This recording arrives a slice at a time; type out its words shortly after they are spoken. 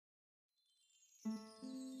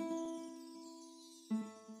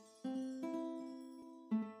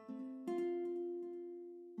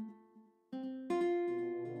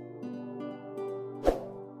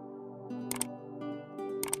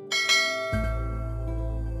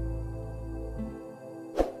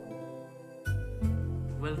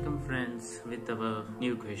friends with our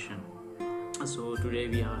new question. So today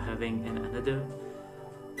we are having another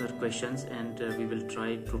questions and we will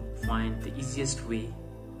try to find the easiest way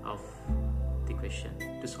of the question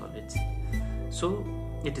to solve it. So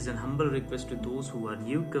it is an humble request to those who are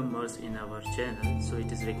newcomers in our channel. So it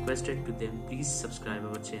is requested to them, please subscribe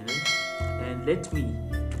our channel and let me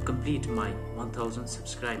complete my 1000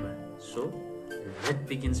 subscriber. So that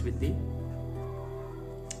begins with the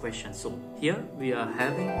question. So here we are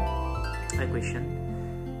having a question.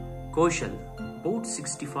 Kaushal bought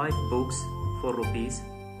 65 books for rupees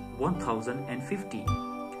 1050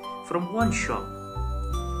 from one shop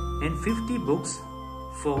and 50 books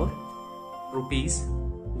for rupees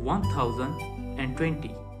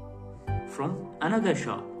 1020 from another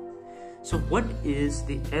shop. So what is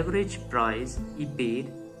the average price he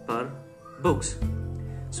paid per books?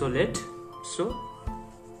 So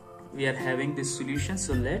we are having this solution.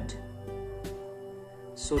 So let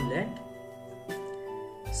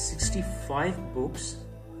 65 books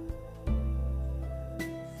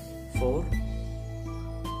for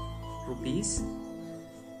rupees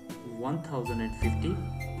 1050,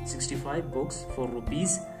 65 books for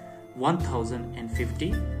rupees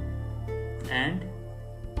 1050 and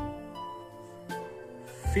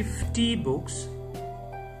 50 books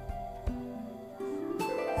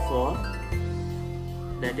for,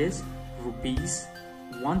 that is, rupees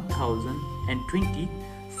 1020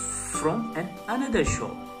 from another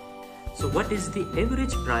shop. So what is the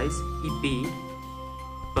average price he paid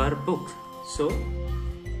per book? So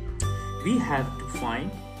we have to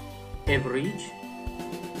find average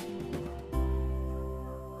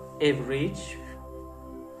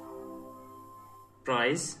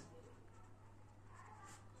price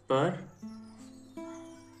per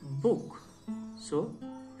book. So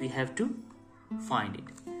we have to find it.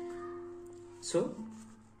 So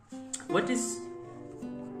what is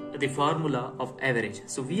the formula of average?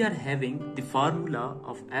 So we are having the formula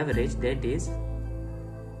of average, that is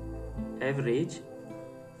average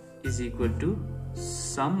is equal to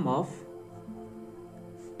sum of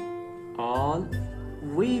all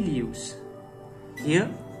values, here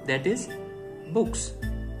that is books,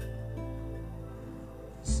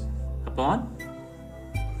 upon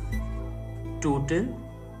total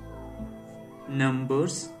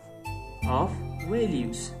numbers of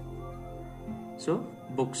values. So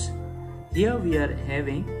books, here we are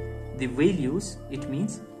having the values, it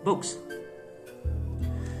means books.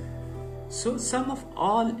 So sum of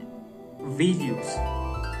all values.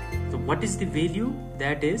 So what is the value?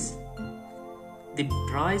 That is the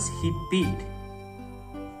price he paid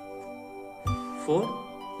for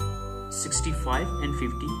 65 and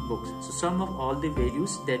 50 books. So sum of all the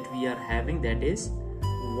values that we are having, that is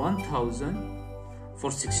 1000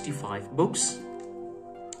 for 65 books,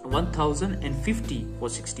 1050 for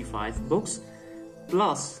 65 books,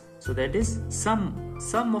 plus, so that is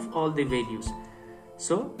sum of all the values.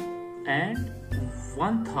 So and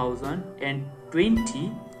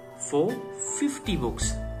 1020 for 50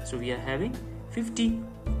 books. So we are having 50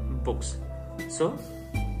 books. So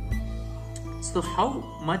how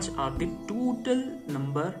much are the total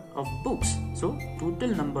number of books? So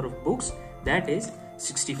total number of books, that is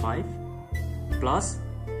 65 plus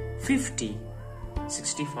 50,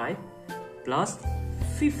 65 plus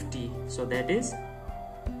 50, so that is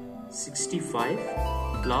 65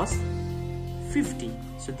 plus 50.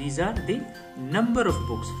 So these are the number of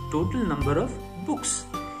books, total number of books,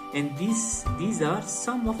 and these are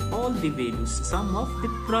sum of all the values, sum of the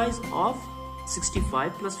price of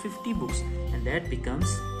 65 plus 50 books, and that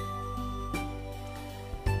becomes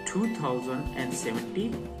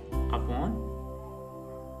 2070 upon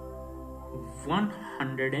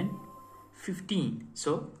 115.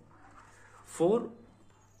 So for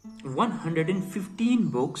 115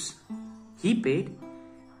 books he paid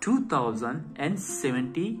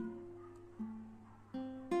 2070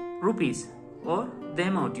 rupees, or the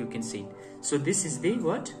amount you can see. So this is the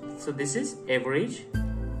what? So this is average.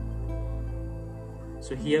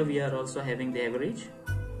 So here we are also having the average.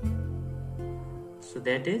 So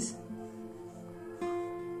that is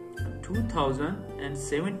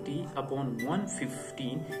 2070 upon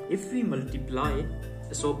 115. If we multiply,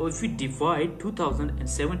 so if we divide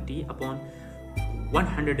 2070 upon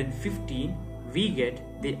 115, we get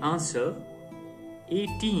the answer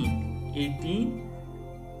 18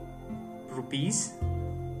 rupees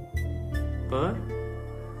per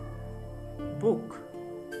book.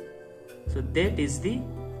 So that is the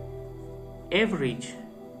average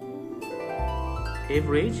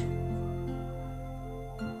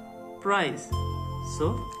price.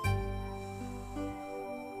 So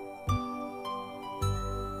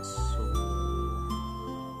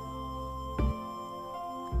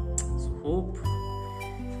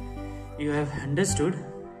you have understood.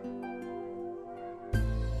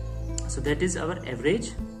 So that is our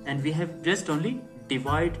average, and we have just only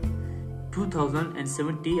divide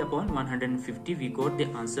 2070 upon 150. We got the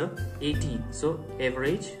answer 18. So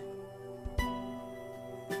average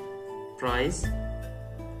price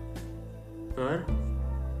per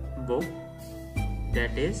book,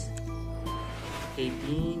 that is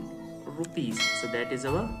 18 rupees. So that is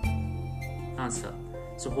our answer.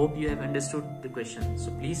 So hope you have understood the question.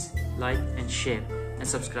 So please like and share and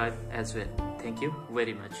subscribe as well. Thank you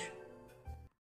very much.